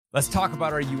Let's talk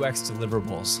about our UX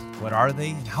deliverables. What are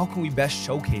they and how can we best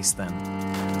showcase them?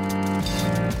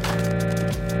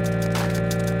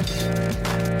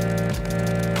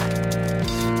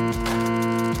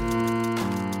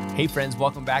 Hey friends,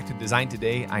 welcome back to Design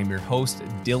Today. I'm your host,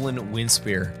 Dylan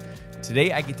Winspear.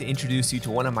 Today I get to introduce you to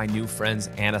one of my new friends,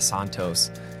 Anna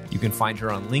Santos. You can find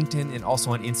her on LinkedIn and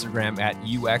also on Instagram at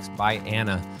UX by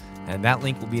Anna, and that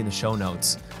link will be in the show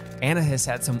notes. Anna has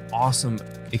had some awesome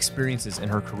experiences in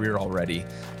her career already,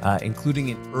 including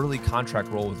an early contract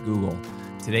role with Google.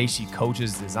 Today, she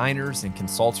coaches designers and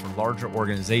consults for larger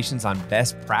organizations on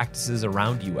best practices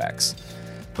around UX.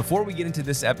 Before we get into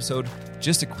this episode,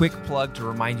 just a quick plug to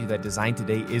remind you that Design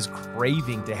Today is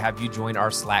craving to have you join our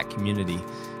Slack community.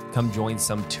 Come join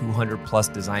some 200 plus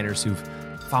designers who've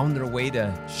found their way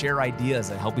to share ideas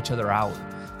and help each other out.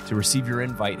 To receive your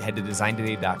invite, head to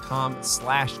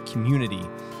designtoday.com/community.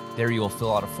 There you'll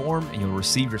fill out a form and you'll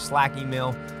receive your Slack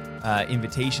email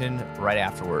invitation right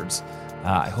afterwards.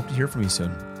 I hope to hear from you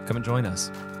soon. Come and join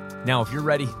us. Now, if you're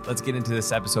ready, let's get into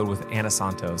this episode with Anna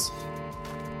Santos.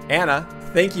 Anna,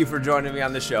 thank you for joining me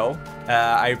on the show.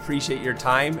 I appreciate your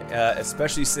time,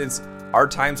 especially since our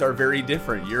times are very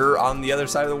different. You're on the other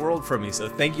side of the world from me, so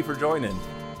thank you for joining.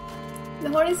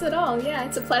 No worries at all. Yeah,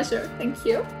 it's a pleasure. Thank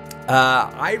you.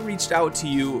 I reached out to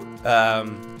you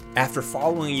after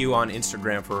following you on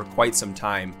Instagram for quite some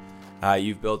time.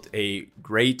 You've built a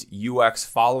great UX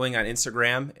following on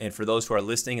Instagram. And for those who are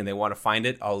listening and they want to find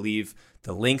it, I'll leave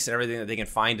the links and everything that they can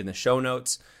find in the show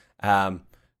notes. But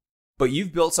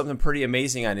you've built something pretty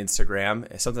amazing on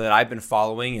Instagram, something that I've been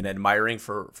following and admiring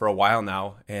for a while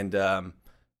now. And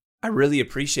I really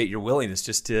appreciate your willingness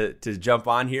just to jump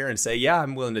on here and say, yeah,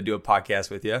 I'm willing to do a podcast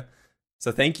with you.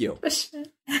 So thank you.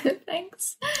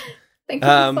 Thanks. Thank you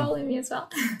for following me as well.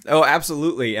 Oh,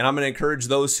 absolutely. And I'm going to encourage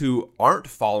those who aren't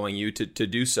following you to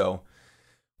do so.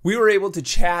 We were able to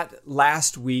chat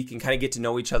last week and kind of get to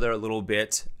know each other a little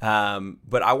bit.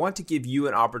 But I want to give you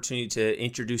an opportunity to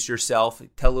introduce yourself,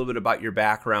 tell a little bit about your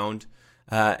background,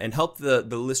 and help the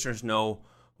listeners know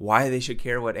why they should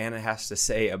care what Anna has to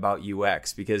say about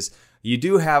UX, because you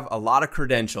do have a lot of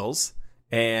credentials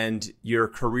and your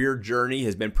career journey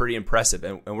has been pretty impressive.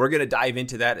 And we're going to dive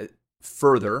into that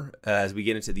further as we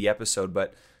get into the episode.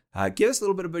 But give us a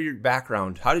little bit about your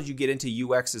background. How did you get into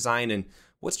UX design and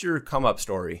what's your come up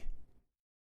story?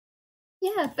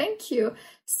 Yeah, thank you.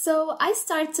 So I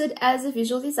started as a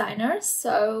visual designer.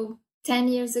 So 10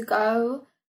 years ago,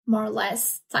 more or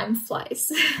less, time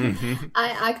flies. Mm-hmm.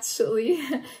 I actually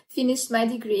finished my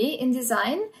degree in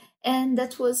design, and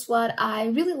that was what I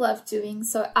really loved doing.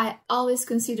 So I always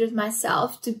considered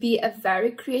myself to be a very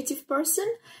creative person.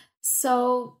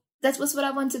 So that was what I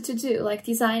wanted to do, like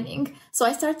designing. So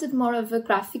I started more of a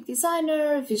graphic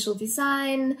designer, visual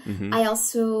design. Mm-hmm. I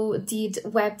also did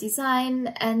web design.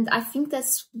 And I think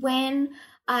that's when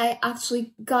I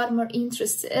actually got more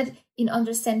interested in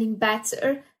understanding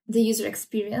better the user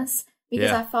experience,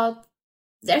 because I thought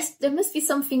there must be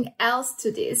something else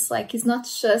to this. Like, it's not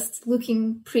just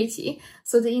looking pretty.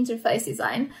 So the interface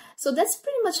design. So that's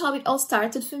pretty much how it all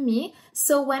started for me.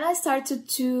 So when I started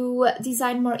to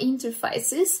design more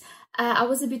interfaces, I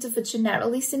was a bit of a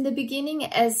generalist in the beginning,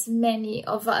 as many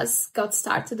of us got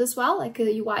started as well, like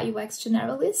a UI UX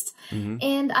generalist. Mm-hmm.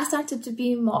 And I started to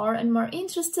be more and more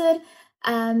interested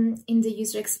in the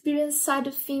user experience side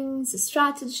of things, the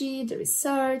strategy, the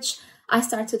research. I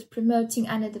started promoting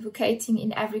and advocating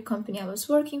in every company I was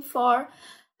working for,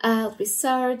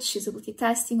 research, usability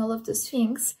testing, all of those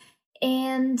things.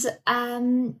 And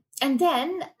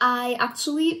then I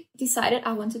actually decided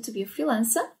I wanted to be a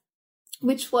freelancer,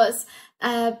 which was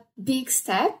a big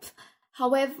step.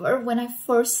 However, when I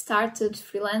first started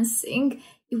freelancing,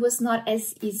 it was not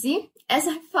as easy as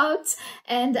I thought.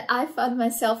 And I found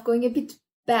myself going a bit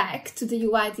back to the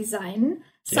UI design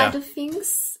side of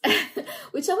things,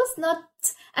 which I was not,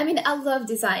 I mean, I love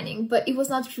designing, but it was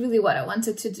not really what I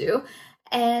wanted to do.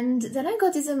 And then I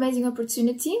got this amazing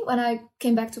opportunity when I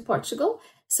came back to Portugal.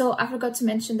 So I forgot to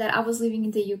mention that I was living in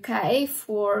the UK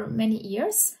for many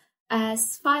years,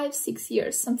 5-6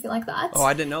 years, something like that. Oh,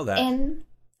 I didn't know that. And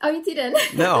you didn't?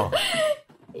 No.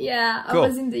 Yeah, cool. I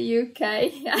was in the UK.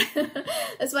 Yeah.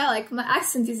 As well, like, my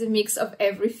accent is a mix of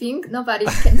everything. Nobody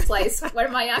can place where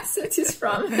my accent is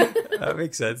from. That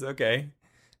makes sense. Okay.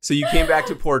 So you came back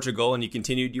to Portugal and you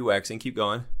continued UX, and keep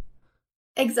going.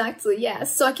 Exactly,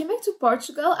 yes. So I came back to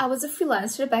Portugal. I was a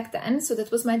freelancer back then, so that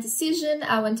was my decision.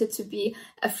 I wanted to be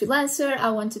a freelancer. I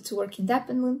wanted to work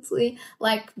independently,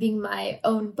 like being my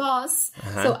own boss.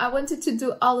 Uh-huh. So I wanted to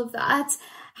do all of that.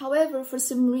 However, for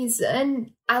some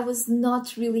reason, I was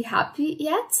not really happy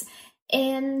yet.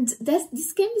 And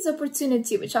this gave me this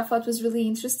opportunity, which I thought was really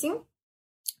interesting,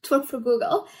 to work for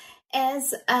Google.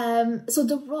 As so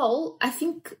the role, I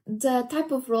think the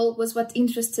type of role was what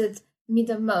interested me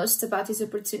the most about this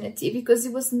opportunity, because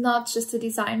it was not just a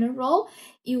designer role.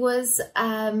 It was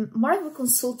more of a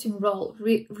consulting role,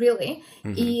 really.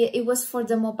 It was for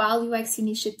the Mobile UX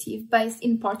initiative based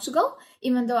in Portugal,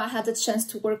 even though I had a chance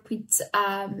to work with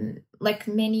like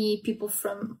many people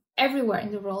from everywhere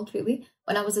in the world, really,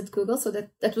 when I was at Google. So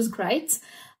that was great.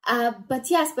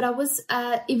 But I was,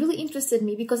 it really interested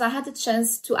me because I had a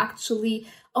chance to actually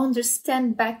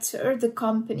understand better the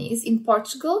companies in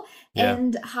Portugal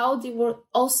and how they were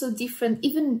also different,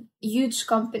 even huge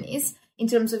companies, in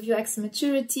terms of UX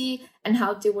maturity and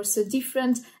how they were so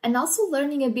different, and also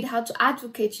learning a bit how to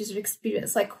advocate user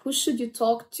experience. Like, who should you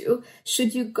talk to?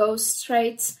 Should you go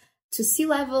straight to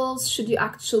C-levels? Should you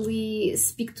actually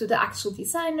speak to the actual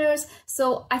designers?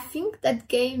 So I think that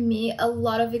gave me a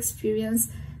lot of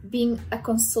experience being a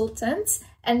consultant.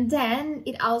 And then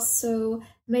it also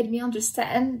made me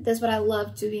understand that's what I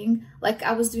love doing. Like,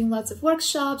 I was doing lots of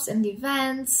workshops and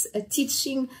events,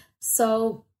 teaching.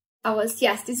 So I was,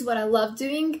 yes, this is what I love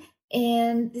doing.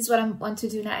 And this is what I want to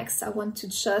do next. I want to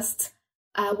just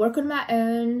work on my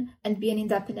own and be an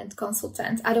independent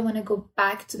consultant. I don't want to go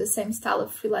back to the same style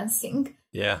of freelancing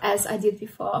as I did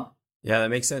before. Yeah, that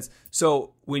makes sense.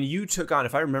 So when you took on,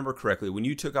 if I remember correctly, when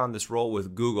you took on this role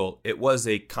with Google, it was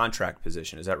a contract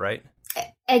position. Is that right?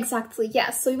 Exactly,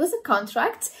 yes. So it was a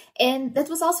contract. And that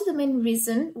was also the main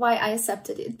reason why I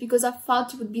accepted it, because I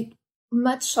thought it would be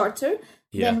much shorter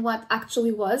than what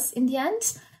actually was in the end.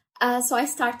 So I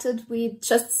started with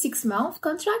just 6-month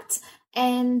contract,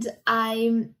 and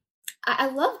I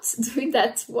loved doing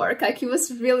that work. Like, it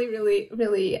was really, really,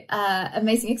 really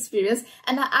amazing experience.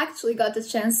 And I actually got the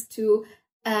chance to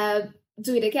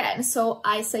do it again. So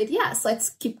I said, yes, let's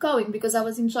keep going, because I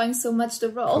was enjoying so much the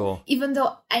role, even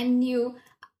though I knew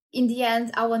in the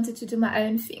end I wanted to do my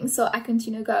own thing. So I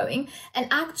continued going. And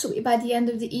actually, by the end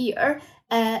of the year,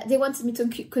 they wanted me to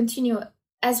continue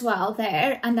as well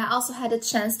there. And I also had a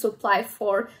chance to apply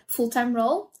for full-time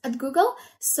role at Google.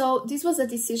 So this was a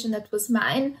decision that was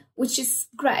mine, which is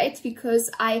great, because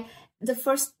the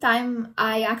first time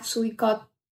I actually got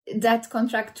that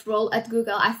contract role at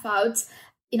Google, I felt,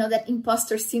 that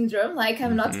imposter syndrome, like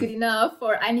I'm not good enough,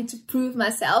 or I need to prove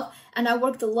myself. And I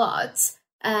worked a lot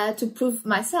to prove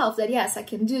myself that, yes, I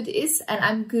can do this and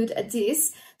I'm good at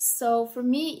this. So for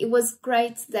me, it was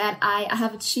great that I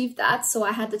have achieved that. So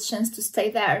I had the chance to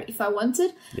stay there if I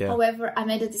wanted. Yeah. However, I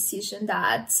made a decision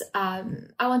that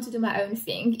I want to do my own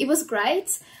thing. It was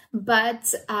great,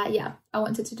 but I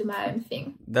wanted to do my own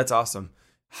thing. That's awesome.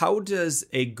 How does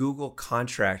a Google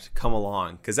contract come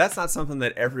along? Because that's not something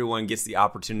that everyone gets the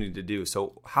opportunity to do.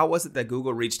 So how was it that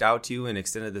Google reached out to you and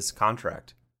extended this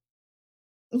contract?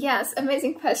 Yes,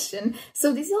 amazing question.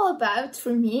 So this is all about, for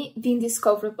me, being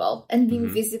discoverable and being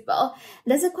visible.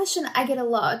 That's a question I get a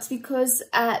lot, because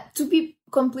to be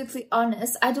completely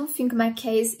honest, I don't think my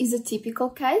case is a typical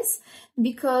case,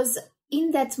 because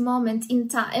in that moment in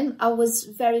time, I was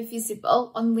very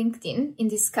visible on LinkedIn in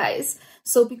this case.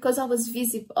 So because I was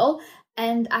visible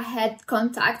and I had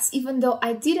contacts, even though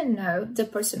I didn't know the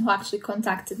person who actually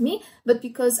contacted me, but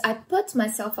because I put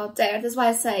myself out there, that's why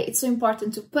I say it's so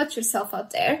important to put yourself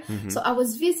out there. So I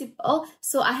was visible,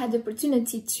 so I had the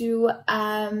opportunity to,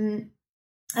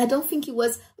 I don't think it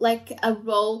was like a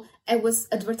role it was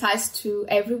advertised to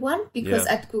everyone, because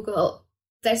at Google,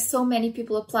 there's so many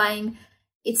people applying.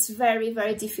 It's very,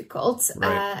 very difficult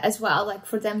as well, like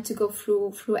for them to go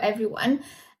through everyone.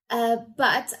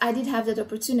 But I did have that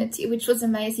opportunity, which was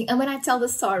amazing. And when I tell the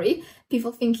story,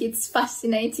 people think it's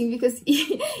fascinating, because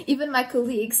even my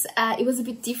colleagues, it was a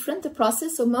bit different, the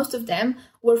process. So most of them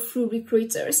were through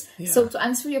recruiters. Yeah. So to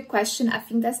answer your question, I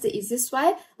think that's the easiest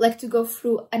way, like to go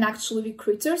through an actual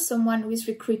recruiter, someone who is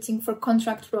recruiting for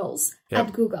contract roles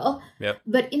at Google. Yep.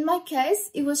 But in my case,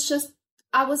 it was just,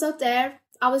 I was out there,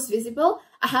 I was visible,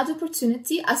 I had the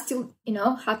opportunity. I still,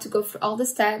 had to go through all the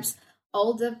steps,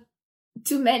 all the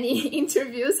too many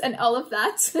interviews and all of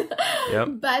that. Yep.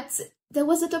 But there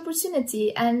was an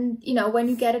opportunity. And, when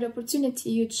you get an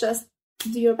opportunity, you just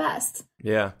do your best.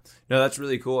 Yeah. No, that's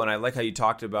really cool. And I like how you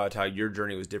talked about how your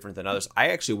journey was different than others. I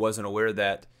actually wasn't aware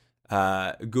that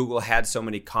Google had so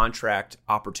many contract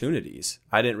opportunities.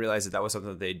 I didn't realize that was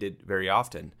something that they did very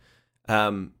often.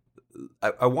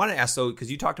 I want to ask, though,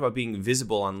 because you talked about being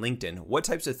visible on LinkedIn, what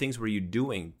types of things were you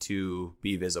doing to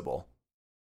be visible?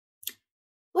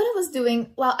 What I was doing?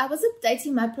 Well, I was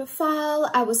updating my profile,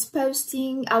 I was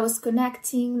posting, I was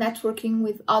connecting, networking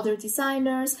with other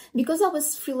designers because I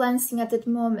was freelancing at that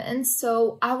moment.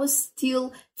 So I was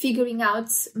still figuring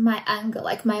out my angle,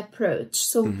 like my approach.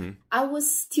 So I was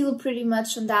still pretty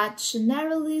much on that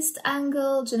generalist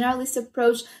angle, generalist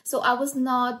approach. So I was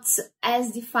not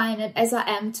as defined as I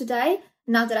am today,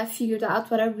 now that I figured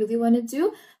out what I really want to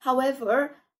do.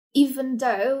 However, even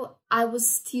though I was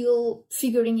still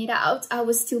figuring it out, I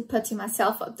was still putting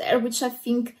myself out there, which I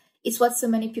think is what so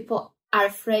many people are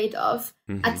afraid of,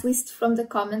 at least from the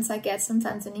comments I get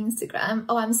sometimes on Instagram.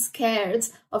 Oh, I'm scared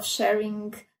of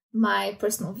sharing my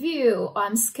personal view, or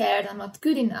I'm scared I'm not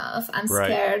good enough, I'm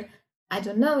scared I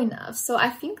don't know enough. So I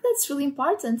think that's really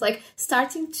important, like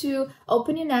starting to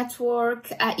open your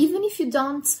network, even if you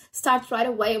don't start right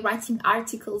away writing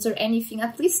articles or anything,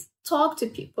 at least talk to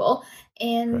people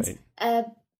and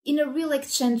in a real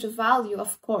exchange of value,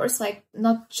 of course, like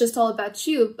not just all about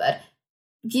you, but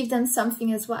give them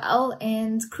something as well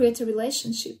and create a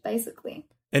relationship, basically.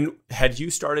 And had you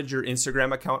started your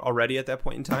Instagram account already at that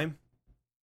point in time?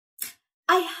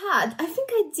 I think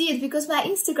I did, because my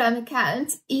Instagram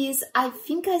account is, I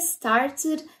think I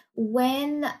started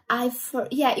when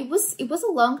it was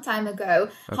a long time ago.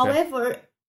 Okay. However,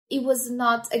 it was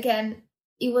not, again,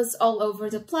 it was all over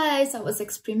the place. I was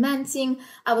experimenting.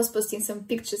 I was posting some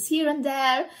pictures here and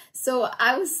there. So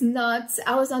I was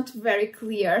not very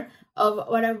clear of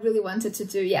what I really wanted to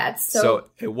do yet. So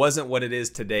it wasn't what it is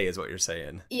today, is what you're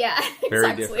saying. Yeah,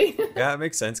 very exactly. Different. Yeah, it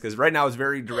makes sense, because right now it's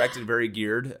very directed, very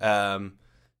geared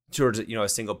towards a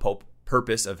single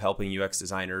purpose of helping UX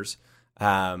designers.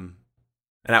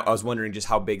 And I was wondering just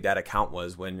how big that account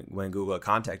was when Google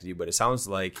contacted you, but it sounds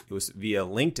like it was via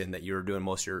LinkedIn that you were doing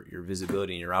most of your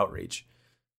visibility and your outreach.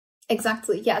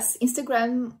 Exactly. Yes.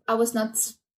 Instagram, I was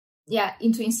not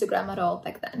into Instagram at all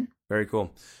back then. Very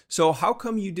cool. So how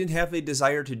come you didn't have a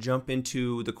desire to jump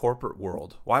into the corporate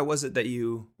world? Why was it that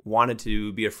you wanted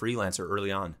to be a freelancer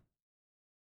early on?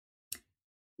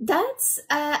 That's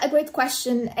a great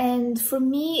question. And for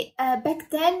me, back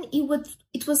then,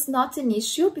 it was not an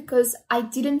issue because I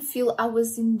didn't feel I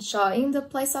was enjoying the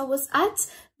place I was at.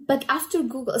 But after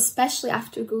Google, especially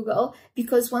after Google,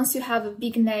 because once you have a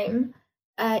big name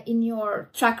in your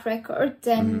track record,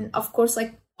 then of course,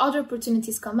 like other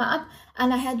opportunities come up.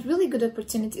 And I had really good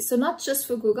opportunities. So not just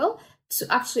for Google, so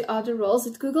actually other roles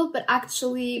at Google, but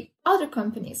actually other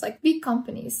companies, like big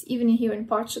companies, even here in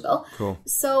Portugal. Cool.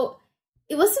 So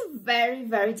it was a very,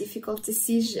 very difficult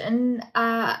decision.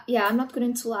 I'm not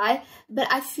going to lie, but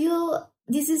I feel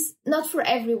this is not for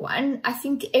everyone. I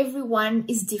think everyone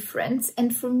is different.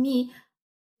 And for me,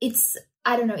 it's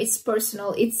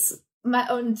personal. It's my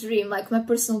own dream, like my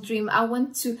personal dream. I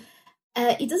want to,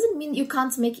 it doesn't mean you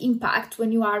can't make impact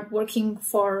when you are working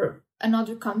for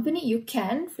another company. You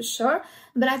can, for sure.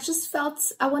 But I just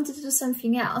felt I wanted to do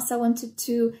something else. I wanted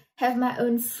to have my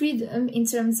own freedom in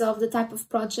terms of the type of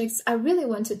projects I really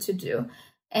wanted to do.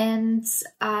 And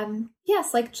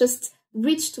just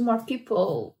reach to more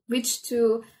people, reach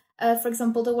to, for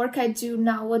example, the work I do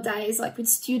nowadays, like with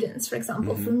students, for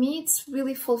example, for me, it's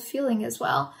really fulfilling as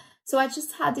well. So I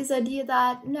just had this idea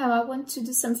that, no, I want to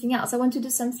do something else. I want to do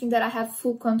something that I have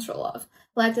full control of,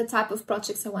 like the type of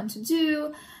projects I want to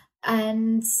do,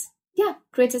 and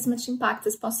create as much impact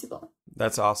as possible.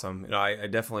 That's awesome. I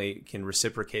definitely can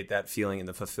reciprocate that feeling and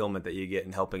the fulfillment that you get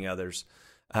in helping others.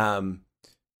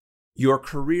 Your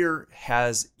career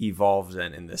has evolved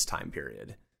then in this time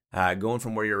period, going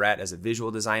from where you're at as a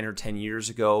visual designer 10 years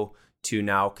ago to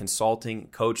now consulting,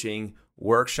 coaching,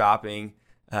 workshopping.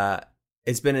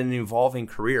 It's been an evolving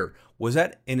career. Was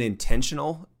that an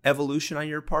intentional evolution on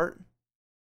your part?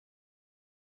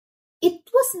 It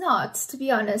was not, to be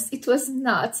honest. It was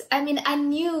not. I mean, I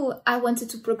knew I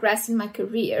wanted to progress in my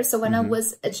career. So when I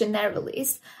was a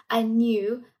generalist, I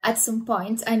knew at some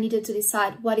point I needed to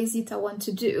decide what is it I want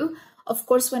to do. Of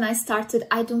course, when I started,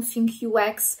 I don't think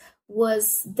UX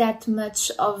was that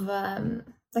much of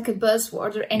like a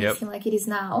buzzword or anything like it is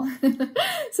now.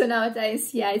 So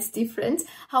nowadays, it's different.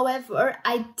 However,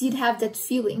 I did have that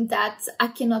feeling that I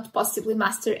cannot possibly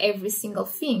master every single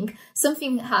thing.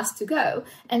 Something has to go.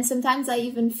 And sometimes I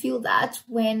even feel that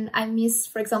when I miss,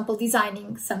 for example,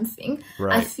 designing something,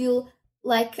 I feel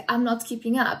like I'm not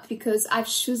keeping up because I've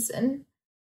chosen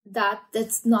that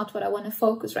that's not what I want to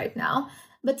focus right now.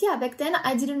 But back then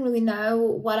I didn't really know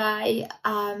what I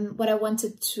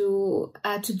wanted to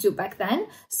do back then.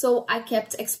 So I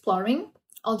kept exploring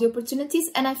all the opportunities,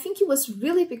 and I think it was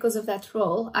really because of that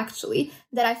role actually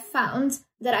that I found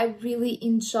that I really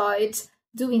enjoyed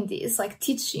doing this, like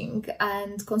teaching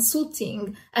and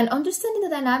consulting and understanding the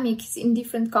dynamics in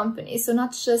different companies. So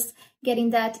not just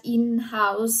getting that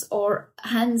in-house or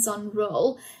hands-on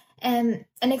role. And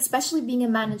especially being a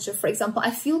manager, for example, I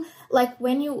feel like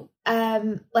when you,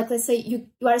 like let's say you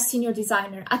are a senior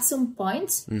designer at some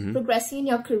point, progressing in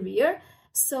your career.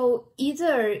 So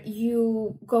either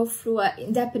you go through an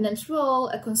independent role,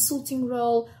 a consulting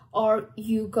role, or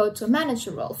you go to a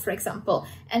manager role, for example.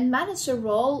 And manager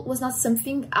role was not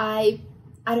something I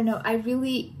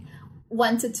really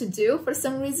wanted to do for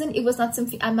some reason. It was not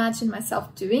something I imagined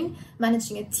myself doing,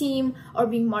 managing a team or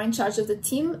being more in charge of the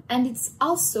team. And it's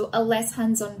also a less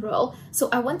hands-on role. So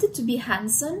I wanted to be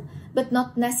hands-on, but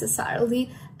not necessarily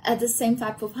at the same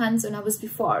type of hands-on I was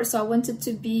before. So I wanted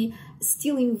to be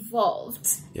still involved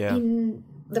in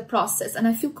the process. And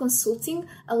I feel consulting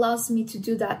allows me to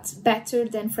do that better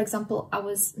than, for example, I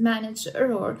was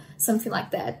manager or something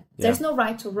like that. Yeah. There's no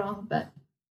right or wrong, but...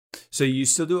 So you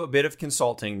still do a bit of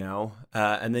consulting now,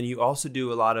 and then you also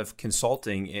do a lot of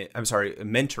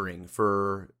mentoring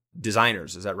for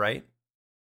designers. Is that right?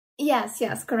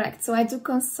 Yes, correct. So I do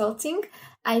consulting,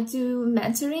 I do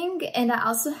mentoring, and I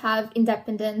also have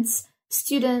independent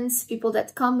students, people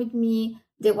that come with me.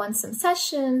 They want some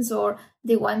sessions or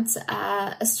they want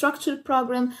a structured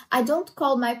program. I don't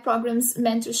call my programs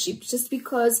mentorship just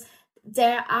because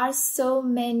there are so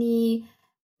many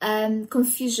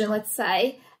confusion, let's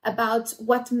say, about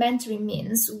what mentoring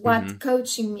means, what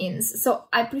coaching means. So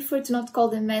I prefer to not call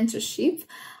them mentorship.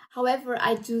 However,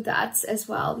 I do that as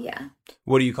well. Yeah.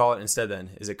 What do you call it instead then?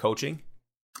 Is it coaching?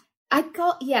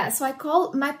 So I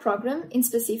call my program in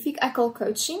specific, I call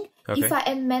coaching. Okay. If I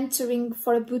am mentoring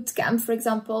for a bootcamp, for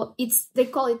example, they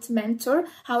call it mentor.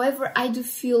 However, I do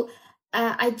feel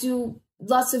I do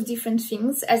lots of different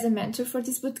things as a mentor for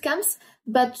these bootcamps.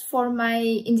 But for my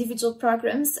individual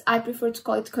programs, I prefer to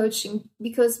call it coaching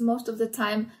because most of the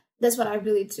time, that's what I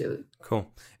really do.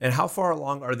 Cool. And how far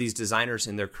along are these designers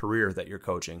in their career that you're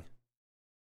coaching?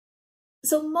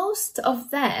 So most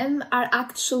of them are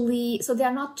they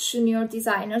are not junior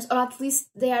designers, or at least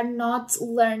they are not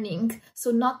learning.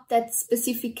 So not that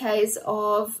specific case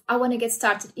of, I want to get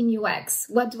started in UX.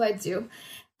 What do I do?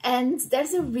 And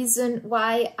there's a reason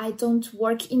why I don't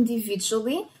work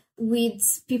individually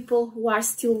with people who are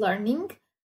still learning,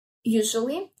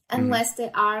 usually, unless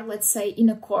they are, let's say, in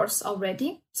a course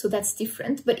already. So that's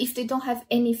different. But if they don't have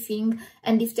anything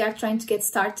and if they are trying to get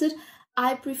started,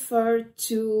 I prefer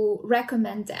to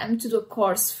recommend them to do a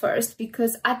course first,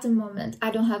 because at the moment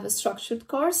I don't have a structured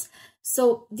course.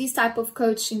 So this type of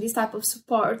coaching, this type of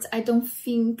support, I don't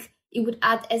think it would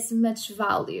add as much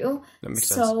value. That makes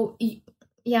sense.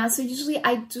 Yeah, so usually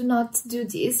I do not do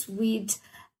this with,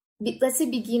 let's say,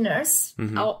 beginners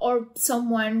or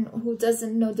someone who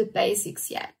doesn't know the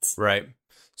basics yet. Right.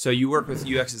 So you work with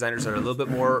UX designers that are a little bit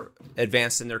more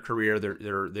advanced in their career.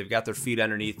 They've got their feet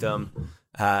underneath them.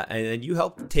 And then you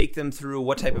help take them through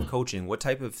what type of coaching, what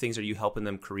type of things are you helping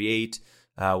them create?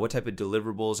 What type of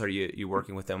deliverables are you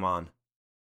working with them on?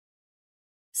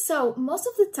 So most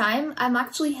of the time, I'm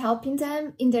actually helping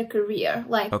them in their career,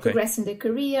 progressing their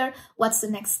career, what's the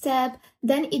next step.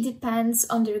 Then it depends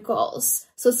on their goals.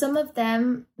 So some of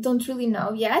them don't really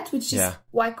know yet, which is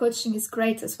why coaching is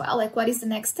great as well. Like, what is the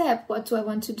next step? What do I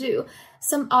want to do?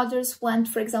 Some others want,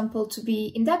 for example, to be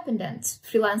independent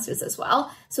freelancers as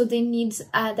well. So they need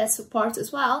that support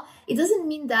as well. It doesn't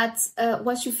mean that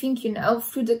what you think you know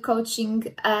through the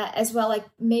coaching as well, like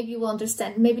maybe you will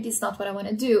understand, maybe this is not what I want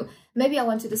to do. Maybe I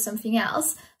want to do something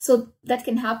else. So that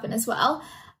can happen as well.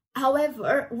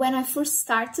 However, when I first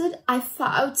started, I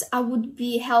thought I would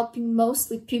be helping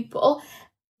mostly people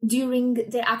during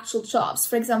their actual jobs.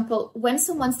 For example, when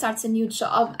someone starts a new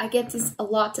job, I get this a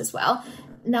lot as well.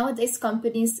 Nowadays,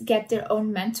 companies get their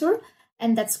own mentor,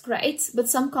 and that's great, but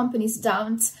some companies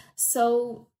don't.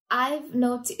 So I've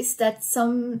noticed that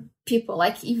some people,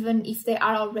 like even if they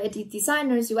are already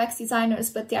designers, UX designers,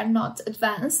 but they are not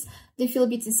advanced, they feel a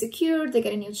bit insecure, they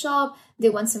get a new job, they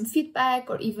want some feedback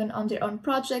or even on their own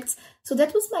projects. So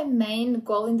that was my main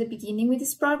goal in the beginning with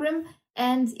this program,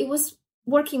 and it was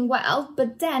working well.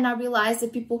 But then I realized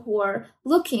that people who were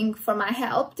looking for my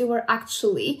help, they were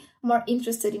actually more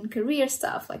interested in career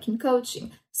stuff, like in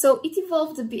coaching. So it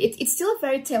evolved a bit. It's still a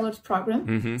very tailored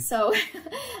program. So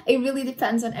it really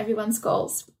depends on everyone's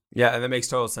goals. Yeah, and that makes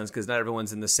total sense because not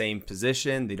everyone's in the same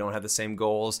position. They don't have the same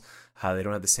goals. They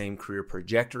don't have the same career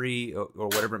trajectory or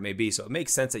whatever it may be. So it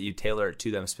makes sense that you tailor it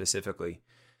to them specifically.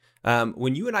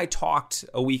 When you and I talked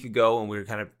a week ago and we were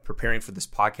kind of preparing for this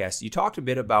podcast, you talked a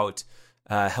bit about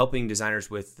helping designers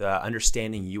with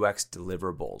understanding UX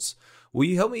deliverables. Will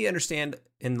you help me understand,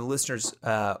 and the listeners,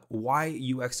 why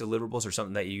UX deliverables are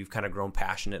something that you've kind of grown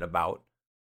passionate about?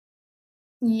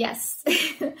 Yes.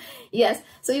 Yes.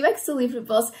 So UX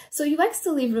deliverables.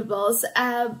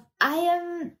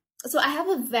 I have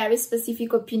a very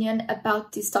specific opinion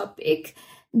about this topic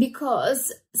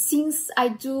because since I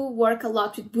do work a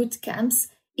lot with boot camps,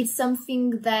 it's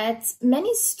something that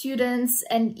many students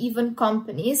and even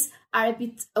companies are a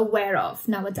bit aware of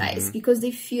nowadays because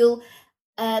they feel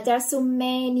there are so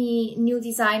many new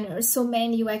designers, so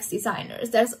many UX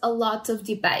designers. There's a lot of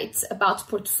debates about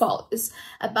portfolios,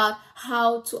 about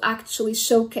how to actually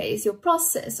showcase your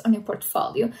process on your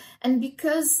portfolio. And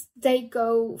because they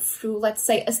go through, let's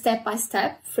say, a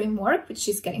step-by-step framework, which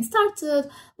is getting started,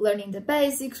 learning the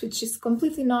basics, which is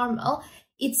completely normal,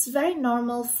 it's very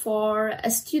normal for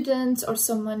a student or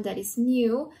someone that is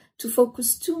new to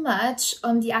focus too much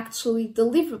on the actually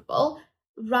deliverable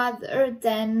rather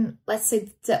than, let's say,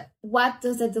 what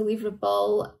does the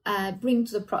deliverable bring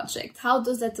to the project? How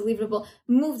does that deliverable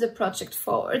move the project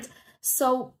forward?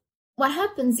 So what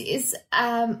happens is,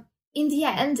 in the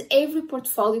end, every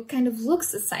portfolio kind of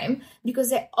looks the same because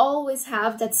they always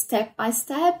have that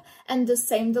step-by-step and the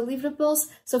same deliverables.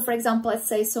 So for example, let's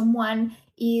say someone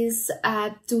is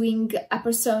doing a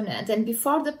persona, then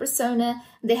before the persona,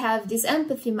 they have this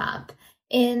empathy map.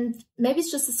 And maybe it's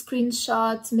just a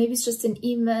screenshot, maybe it's just an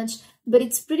image, but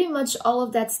it's pretty much all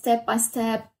of that step by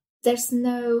step. There's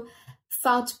no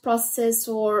thought process,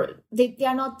 or they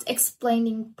are not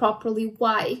explaining properly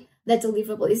why that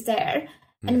deliverable is there.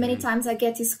 And many times I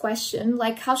get this question,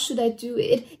 like, how should I do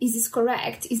it? Is this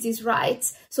correct? Is this right?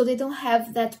 So they don't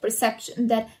have that perception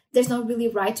that there's not really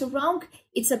right or wrong.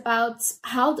 It's about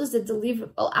how does the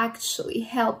deliverable actually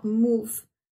help move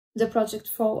the project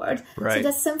forward. Right. So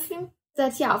that's something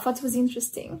that, I thought was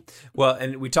interesting. Well,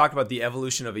 and we talked about the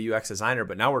evolution of a UX designer,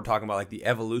 but now we're talking about like the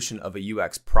evolution of a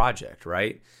UX project,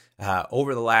 right?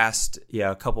 Over the last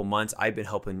couple months, I've been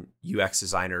helping UX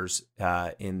designers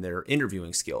in their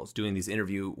interviewing skills, doing these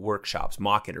interview workshops,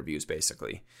 mock interviews,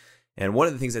 basically. And one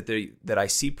of the things that I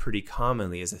see pretty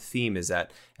commonly as a theme is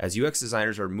that as UX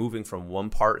designers are moving from one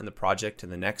part in the project to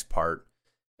the next part,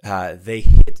 they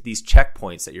hit these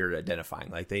checkpoints that you're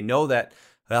identifying. Like they know that,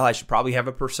 well, I should probably have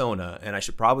a persona, and I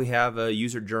should probably have a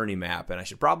user journey map, and I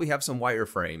should probably have some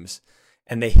wireframes.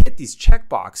 And they hit these check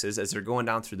boxes as they're going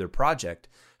down through their project.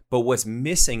 But what's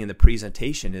missing in the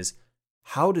presentation is,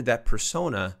 how did that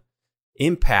persona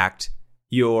impact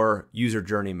your user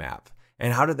journey map?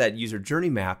 And how did that user journey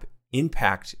map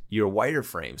impact your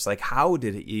wireframes? Like, how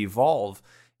did it evolve?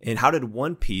 And how did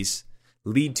one piece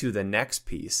lead to the next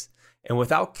piece? And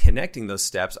without connecting those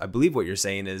steps, I believe what you're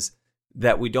saying is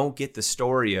that we don't get the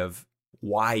story of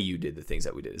why you did the things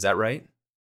that we did. Is that right?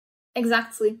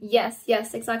 Exactly. Yes,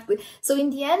 exactly. So in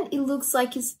the end, it looks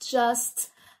like it's just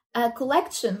a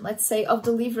collection, let's say, of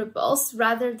deliverables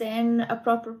rather than a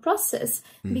proper process,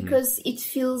 because it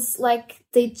feels like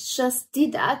they just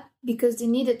did that because they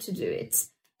needed to do it.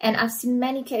 And I've seen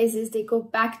many cases, they go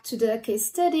back to the case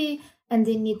study and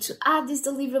they need to add this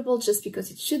deliverable just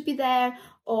because it should be there,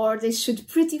 or they should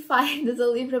prettify the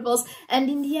deliverables. And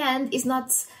in the end, it's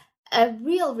not a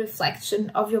real reflection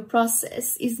of your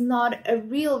process, is not a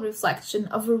real reflection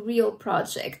of a real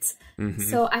project.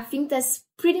 So I think that's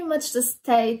pretty much the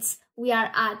state we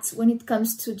are at when it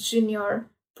comes to junior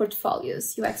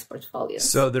portfolios, UX portfolios.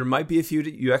 So there might be a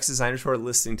few UX designers who are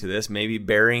listening to this, maybe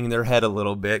burying their head a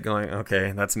little bit, going,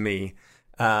 okay, that's me.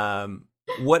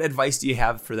 What advice do you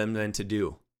have for them then to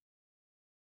do?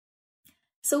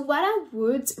 So what I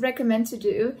would recommend to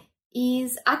do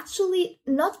is actually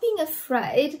not being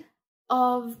afraid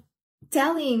of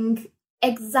telling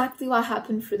exactly what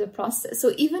happened through the process.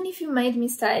 So even if you made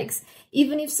mistakes,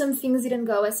 even if some things didn't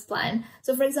go as planned.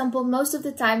 So for example, most of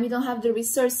the time you don't have the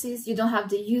resources, you don't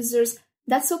have the users.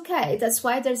 That's okay. That's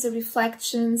why there's a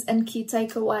reflections and key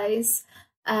takeaways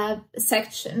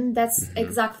section. That's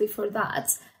exactly for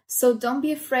that. So don't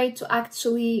be afraid to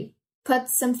actually put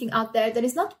something out there that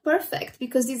is not perfect,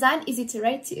 because design is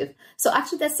iterative. So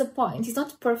actually that's the point. It's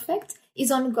not perfect,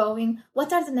 it's ongoing.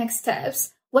 What are the next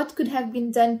steps? What could have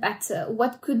been done better?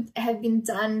 What could have been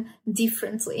done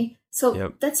differently?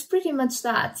 So that's pretty much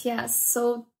that. Yes.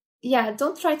 So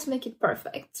don't try to make it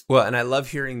perfect. Well, and I love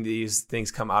hearing these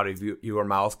things come out of your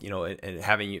mouth, and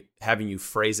having you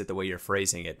phrase it the way you're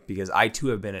phrasing it, because I too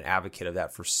have been an advocate of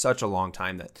that for such a long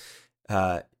time, that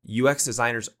UX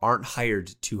designers aren't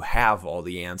hired to have all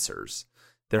the answers.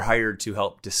 They're hired to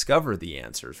help discover the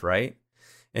answers, right?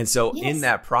 And so in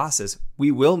that process, we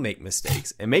will make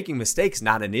mistakes, and making mistakes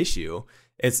not an issue.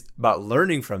 It's about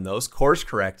learning from those, course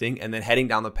correcting, and then heading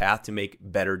down the path to make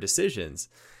better decisions.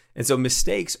 And so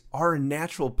mistakes are a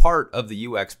natural part of the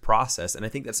UX process. And I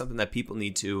think that's something that people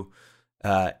need to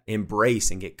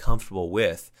embrace and get comfortable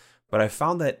with. But I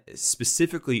found that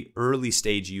specifically early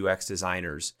stage UX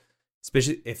designers,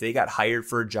 especially if they got hired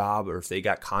for a job or if they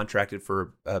got contracted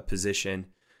for a position,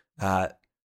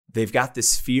 they've got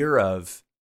this fear of,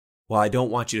 well, I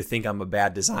don't want you to think I'm a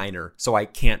bad designer, so I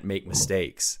can't make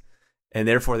mistakes. And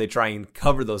therefore, they try and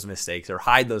cover those mistakes or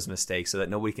hide those mistakes so that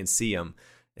nobody can see them.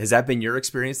 Has that been your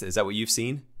experience? Is that what you've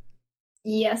seen?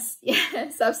 Yes,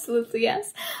 absolutely,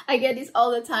 yes. I get this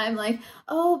all the time, like,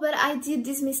 oh, but I did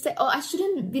this mistake. Oh, I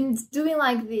shouldn't have been doing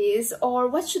like this. Or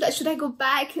what should I go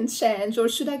back and change? Or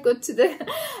should I go to the...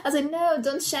 I was like, no,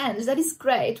 don't change. That is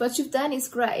great. What you've done is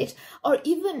great. Or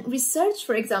even research,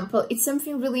 for example, it's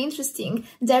something really interesting.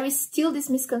 There is still this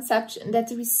misconception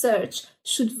that research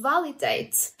should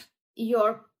validate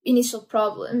your initial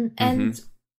problem. And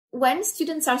when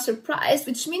students are surprised,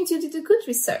 which means you did a good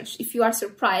research, if you are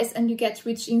surprised and you get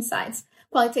rich insights,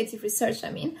 qualitative research,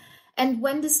 I mean. And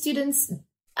when the students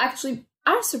actually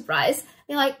are surprised,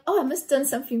 they're like, oh, I must have done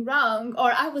something wrong,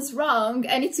 or I was wrong,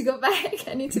 I need to go back,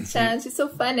 I need to change. It's so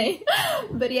funny.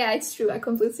 But yeah, it's true. I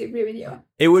completely agree with you.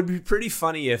 It would be pretty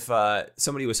funny if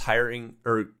somebody was hiring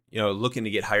or, looking to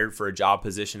get hired for a job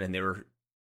position and they were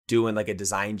doing like a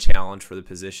design challenge for the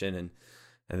position and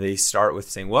they start with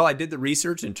saying, well, I did the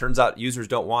research and turns out users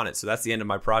don't want it. So that's the end of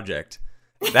my project.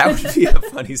 That would be a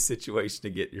funny situation to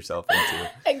get yourself into.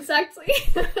 Exactly.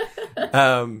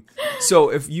 So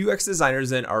if UX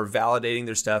designers then are validating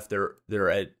their stuff,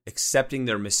 they're accepting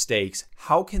their mistakes,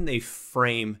 how can they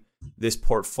frame this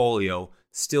portfolio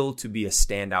still to be a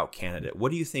standout candidate?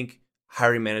 What do you think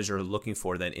hiring managers are looking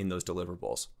for then in those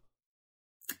deliverables?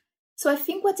 So I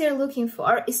think what they're looking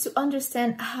for is to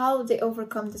understand how they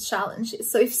overcome the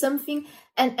challenges. So if something,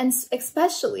 and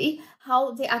especially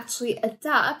how they actually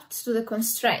adapt to the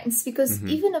constraints, because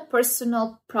even a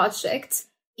personal project,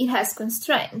 it has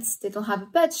constraints. They don't have a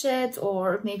budget,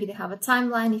 or maybe they have a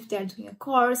timeline if they're doing a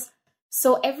course.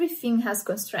 So everything has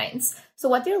constraints. So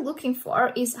what they're looking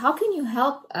for is, how can you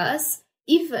help us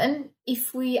even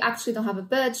if we actually don't have a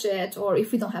budget, or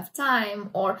if we don't have time,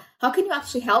 or how can you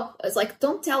actually help us? Like,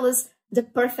 don't tell us the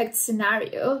perfect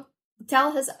scenario.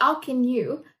 Tell us, how can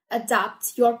you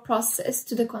adapt your process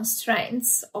to the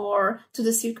constraints or to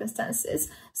the circumstances?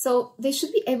 So they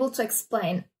should be able to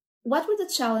explain what were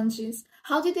the challenges,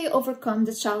 how did they overcome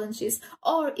the challenges,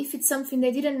 or if it's something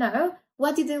they didn't know,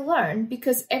 what did they learn?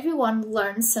 Because everyone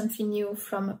learns something new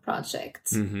from a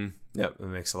project. Yep, that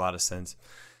makes a lot of sense.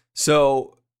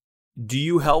 So do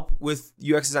you help with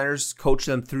UX designers, coach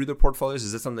them through their portfolios?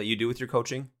 Is that something that you do with your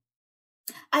coaching?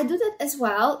 I do that as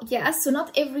well, yes. So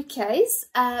not every case,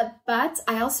 but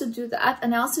I also do that.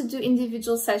 And I also do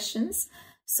individual sessions.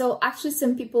 So actually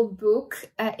some people book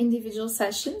individual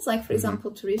sessions, like for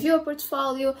example, to review a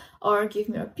portfolio or give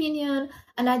me an opinion.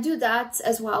 And I do that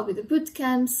as well with the boot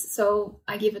camps. So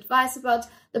I give advice about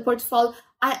the portfolio.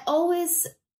 I always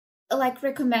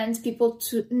recommend people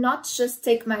to not just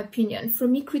take my opinion. For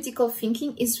me, critical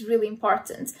thinking is really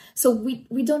important. So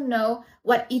we don't know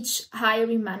what each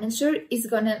hiring manager is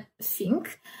gonna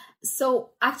think.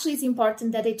 So actually it's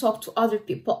important that they talk to other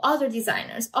people, other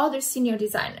designers, other senior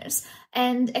designers,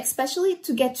 and especially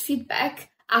to get feedback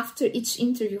after each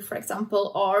interview, for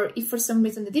example, or if for some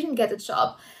reason they didn't get a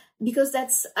job. Because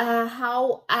that's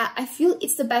how I feel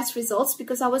it's the best results,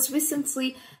 because I was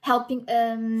recently helping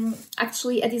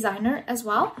actually a designer as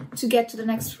well to get to the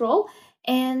next role.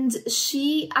 And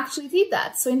she actually did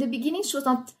that. So in the beginning, she was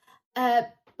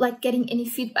not getting any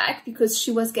feedback because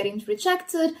she was getting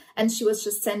rejected and she was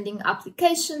just sending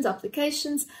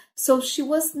applications. So she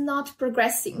was not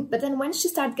progressing. But then when she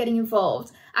started getting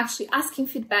involved, actually asking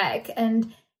feedback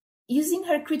and using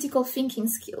her critical thinking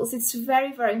skills, it's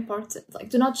very, very important.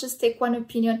 Do not just take one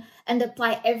opinion and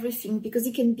apply everything, because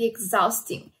it can be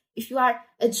exhausting. If you are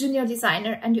a junior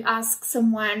designer and you ask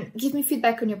someone, give me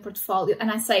feedback on your portfolio,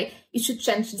 and I say, you should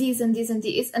change this and this and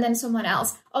this, and then someone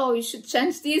else, oh, you should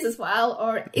change this as well,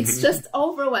 or it's just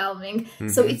overwhelming.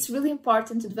 So it's really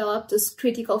important to develop those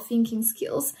critical thinking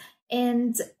skills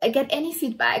and get any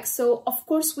feedback. So of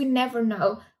course, we never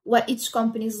know what each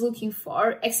company is looking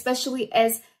for, especially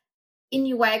as in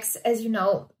UX, as you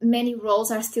know, many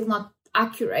roles are still not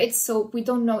accurate, so we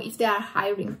don't know if they are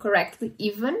hiring correctly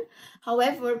even.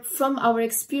 However, from our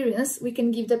experience, we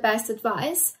can give the best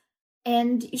advice,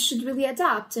 and you should really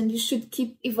adapt and you should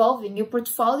keep evolving. Your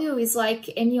portfolio is like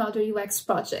any other UX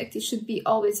project. It should be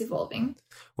always evolving.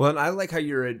 Well, and I like how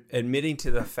you're admitting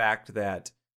to the fact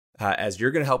that as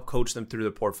you're going to help coach them through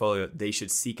the portfolio, they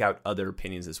should seek out other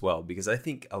opinions as well. Because I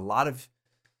think a lot of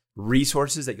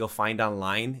resources that you'll find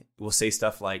online will say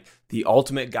stuff like the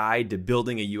ultimate guide to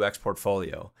building a UX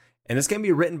portfolio. And it's going to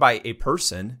be written by a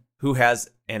person who has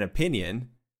an opinion,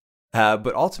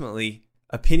 but ultimately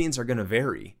opinions are going to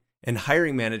vary. And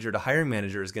hiring manager to hiring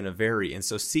manager is going to vary. And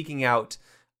so seeking out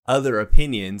other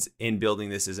opinions in building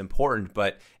this is important,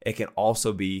 but it can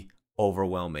also be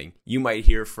overwhelming. You might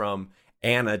hear from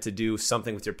Anna to do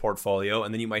something with your portfolio,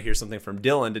 and then you might hear something from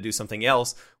Dylan to do something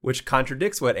else, which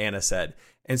contradicts what Anna said.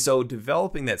 And so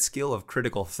developing that skill of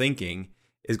critical thinking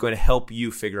is going to help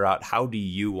you figure out how do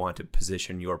you want to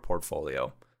position your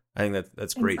portfolio. I think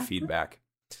that's great feedback.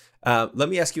 Let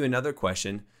me ask you another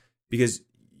question, because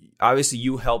obviously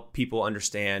you help people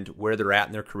understand where they're at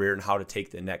in their career and how to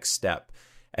take the next step.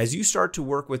 As you start to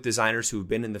work with designers who've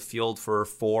been in the field for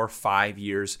 4 or 5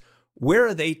 years, where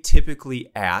are they typically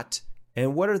at,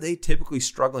 and what are they typically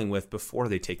struggling with before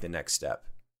they take the next step?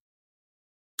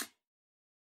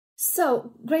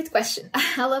 So, great question.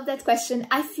 I love that question.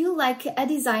 I feel like a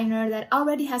designer that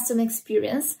already has some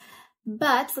experience,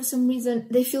 but for some reason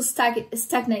they feel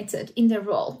stagnated in their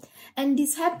role. And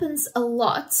this happens a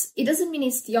lot. It doesn't mean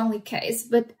it's the only case,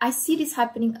 but I see this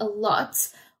happening a lot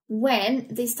when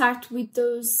they start with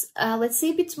those, let's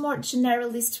say, a bit more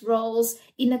generalist roles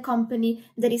in a company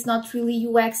that is not really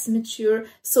UX mature.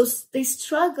 So they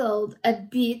struggled a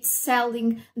bit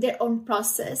selling their own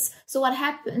process. So what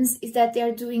happens is that they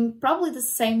are doing probably the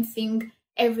same thing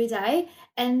every day,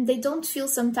 and they don't feel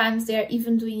sometimes they're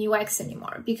even doing UX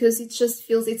anymore, because it just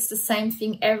feels it's the same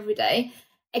thing every day,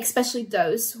 especially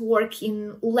those who work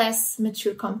in less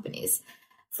mature companies.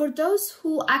 For those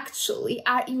who actually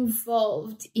are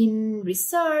involved in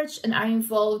research and are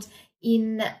involved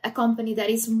in a company that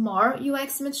is more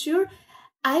UX mature,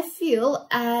 I feel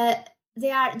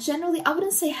they are generally, I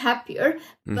wouldn't say happier,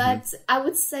 but I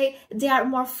would say they are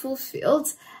more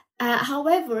fulfilled.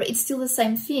 However, it's still the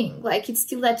same thing. Like, it's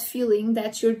still that feeling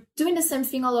that you're doing the same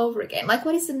thing all over again. Like,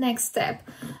 what is the next step?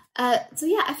 So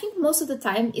yeah, I think most of the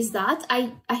time is that.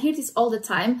 I hear this all the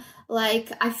time.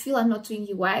 Like, I feel I'm not doing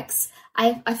UX.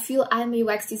 I feel I'm a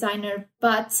UX designer,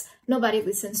 but nobody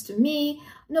listens to me.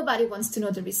 Nobody wants to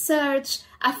know the research.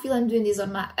 I feel I'm doing this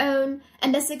on my own.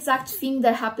 And that's the exact thing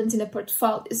that happens in a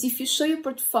portfolio. Is if you show your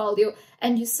portfolio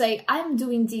and you say, I'm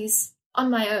doing this on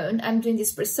my own, I'm doing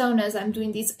these personas, I'm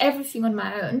doing this everything on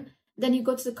my own, then you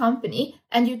go to the company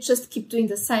and you just keep doing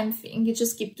the same thing. You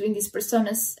just keep doing these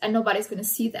personas and nobody's going to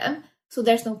see them. So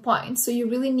there's no point. So you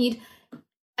really need,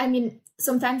 I mean,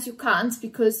 sometimes you can't,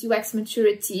 because UX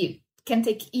maturity can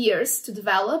take years to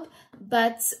develop,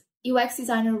 but UX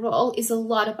designer role is a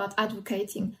lot about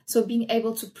advocating. So being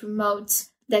able to promote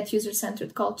that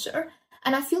user-centered culture.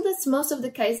 And I feel that's most of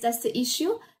the case, that's the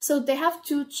issue. So they have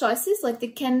two choices, like they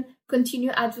can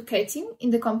continue advocating in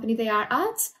the company they are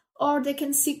at, or they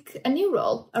can seek a new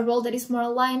role, a role that is more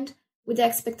aligned with the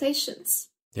expectations.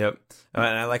 Yep. And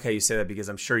I like how you say that, because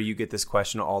I'm sure you get this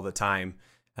question all the time,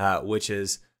 which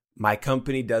is, my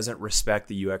company doesn't respect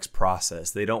the UX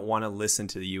process. They don't want to listen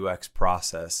to the UX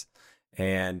process.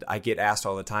 And I get asked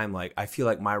all the time, like, I feel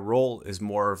like my role is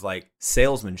more of like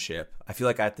salesmanship. I feel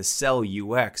like I have to sell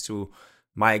UX to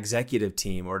my executive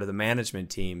team or to the management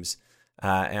teams.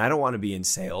 And I don't want to be in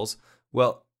sales.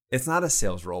 Well, it's not a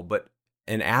sales role, but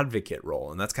an advocate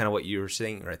role. And that's kind of what you were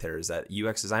saying right there, is that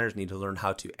UX designers need to learn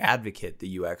how to advocate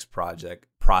the UX project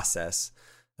process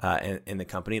in the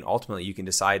company. And ultimately, you can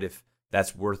decide if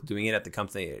that's worth doing it at the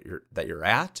company that you're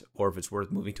at, or if it's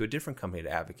worth moving to a different company to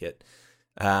advocate.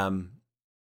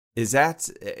 Is that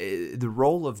the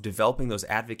role of developing those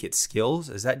advocate skills?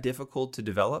 Is that difficult to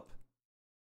develop?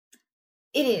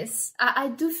 It is. I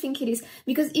do think it is,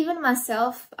 because even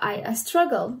myself, I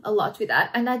struggle a lot with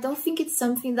that. And I don't think it's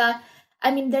something that,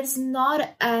 I mean, there's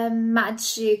not a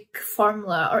magic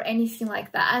formula or anything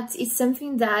like that. It's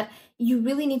something that you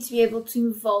really need to be able to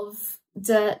involve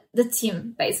the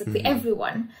team, basically,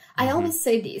 everyone. I always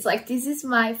say this, like, this is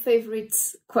my favorite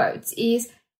quote, is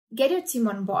get your team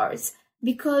on board.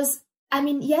 Because, I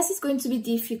mean, yes, it's going to be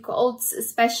difficult,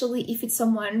 especially if it's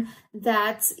someone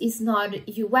that is not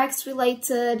UX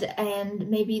related and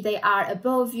maybe they are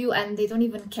above you and they don't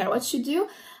even care what you do.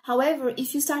 However,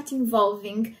 if you start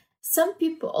involving some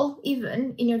people,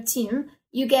 even in your team,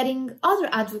 you're getting other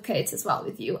advocates as well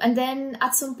with you. And then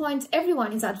at some point,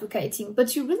 everyone is advocating,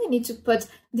 but you really need to put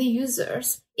the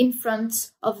users in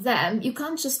front of them. You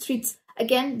can't just treat,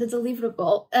 again, the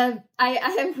deliverable. I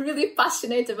am really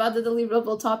passionate about the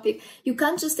deliverable topic. You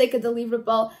can't just take a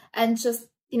deliverable and just,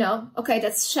 okay,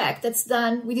 that's checked, that's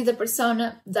done. We did a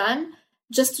persona, done,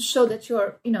 just to show that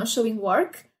you're, showing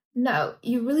work. No,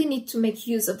 you really need to make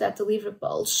use of that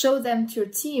deliverable, show them to your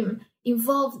team,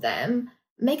 involve them,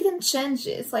 make them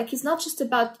changes. Like, it's not just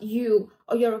about you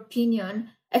or your opinion,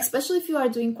 especially if you are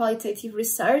doing qualitative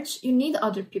research. You need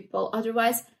other people.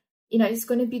 Otherwise, it's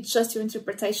going to be just your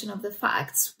interpretation of the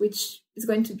facts, which is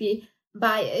going to be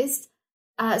biased.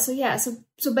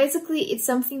 So basically, it's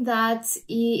something that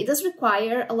it does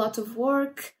require a lot of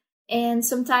work. And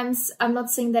sometimes, I'm not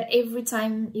saying that every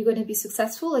time you're going to be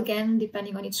successful, again,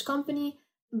 depending on each company,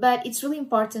 but it's really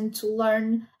important to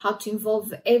learn how to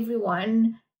involve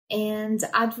everyone and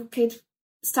advocate.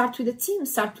 Start with a team,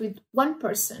 start with one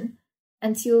person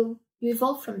until you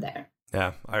evolve from there.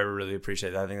 Yeah, I really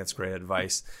appreciate that. I think that's great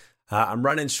advice. I'm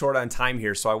running short on time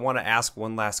here, so I want to ask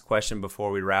one last question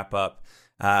before we wrap up.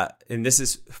 And this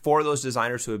is for those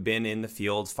designers who have been in the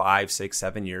field 5, 6,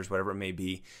 7 years, whatever it may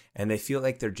be, and they feel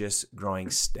like they're just growing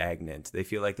stagnant. They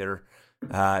feel like they're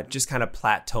just kind of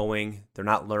plateauing. They're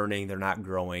not learning. They're not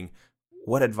growing.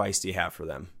 What advice do you have for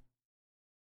them?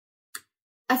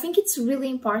 I think it's really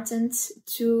important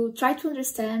to try to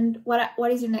understand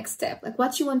what is your next step, like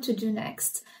what you want to do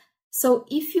next. So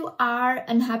if you are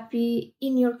unhappy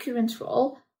in your current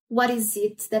role, what is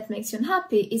it that makes you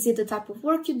unhappy? Is it the type of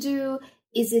work you do?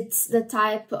 Is it the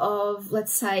type of,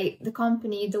 let's say, the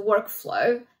company, the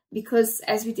workflow? Because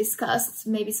as we discussed,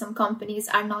 maybe some companies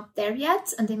are not there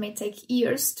yet and they may take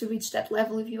years to reach that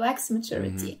level of UX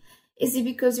maturity. Mm-hmm. Is it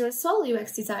because you're a sole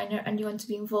UX designer and you want to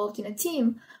be involved in a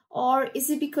team? Or is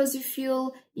it because you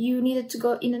feel you needed to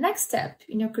go in the next step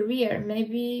in your career?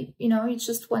 Maybe, you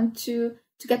just want to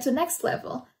get to the next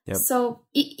level. Yep. So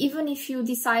even if you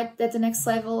decide that the next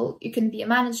level, you can be a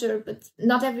manager, but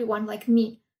not everyone like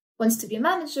me wants to be a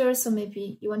manager. So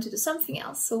maybe you want to do something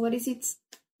else. So what is it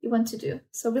you want to do?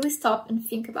 So really stop and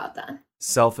think about that.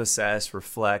 Self-assess,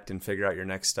 reflect, and figure out your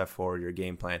next step forward, your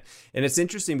game plan. And it's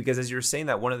interesting because as you were saying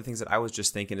that, one of the things that I was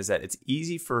just thinking is that it's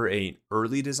easy for an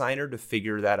early designer to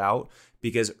figure that out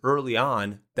because early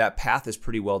on, that path is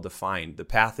pretty well defined. The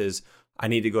path is, I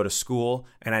need to go to school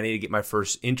and I need to get my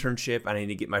first internship. I need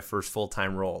to get my first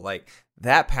full-time role. Like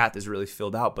that path is really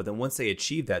filled out. But then once they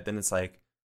achieve that, then it's like,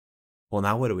 well,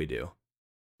 now what do we do?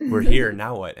 We're here,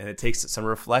 now what? And it takes some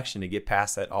reflection to get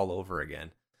past that all over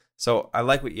again. So I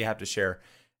like what you have to share.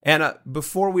 Anna,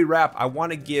 before we wrap, I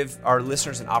want to give our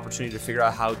listeners an opportunity to figure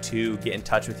out how to get in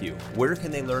touch with you. Where can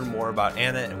they learn more about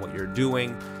Anna and what you're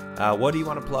doing? What do you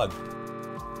want to plug?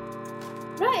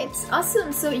 Right,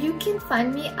 awesome. So you can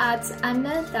find me at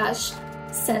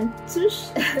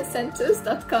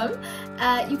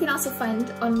anna-santos.com. You can also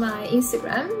find on my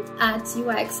Instagram at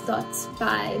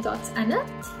ux.by.anna.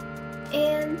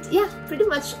 And yeah, pretty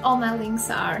much all my links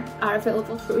are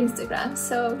available through Instagram.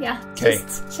 So yeah,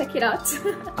 just check it out.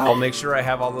 I'll make sure I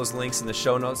have all those links in the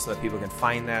show notes so that people can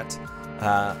find that.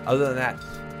 Other than that,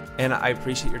 Anna, I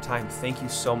appreciate your time. Thank you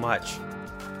so much.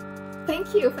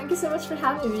 Thank you. Thank you so much for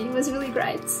having me. It was really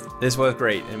great. This was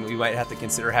great. And we might have to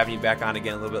consider having you back on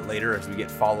again a little bit later as we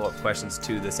get follow-up questions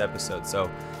to this episode.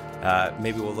 So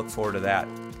maybe we'll look forward to that.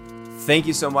 Thank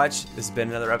you so much. This has been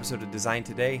another episode of Design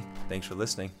Today. Thanks for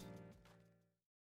listening.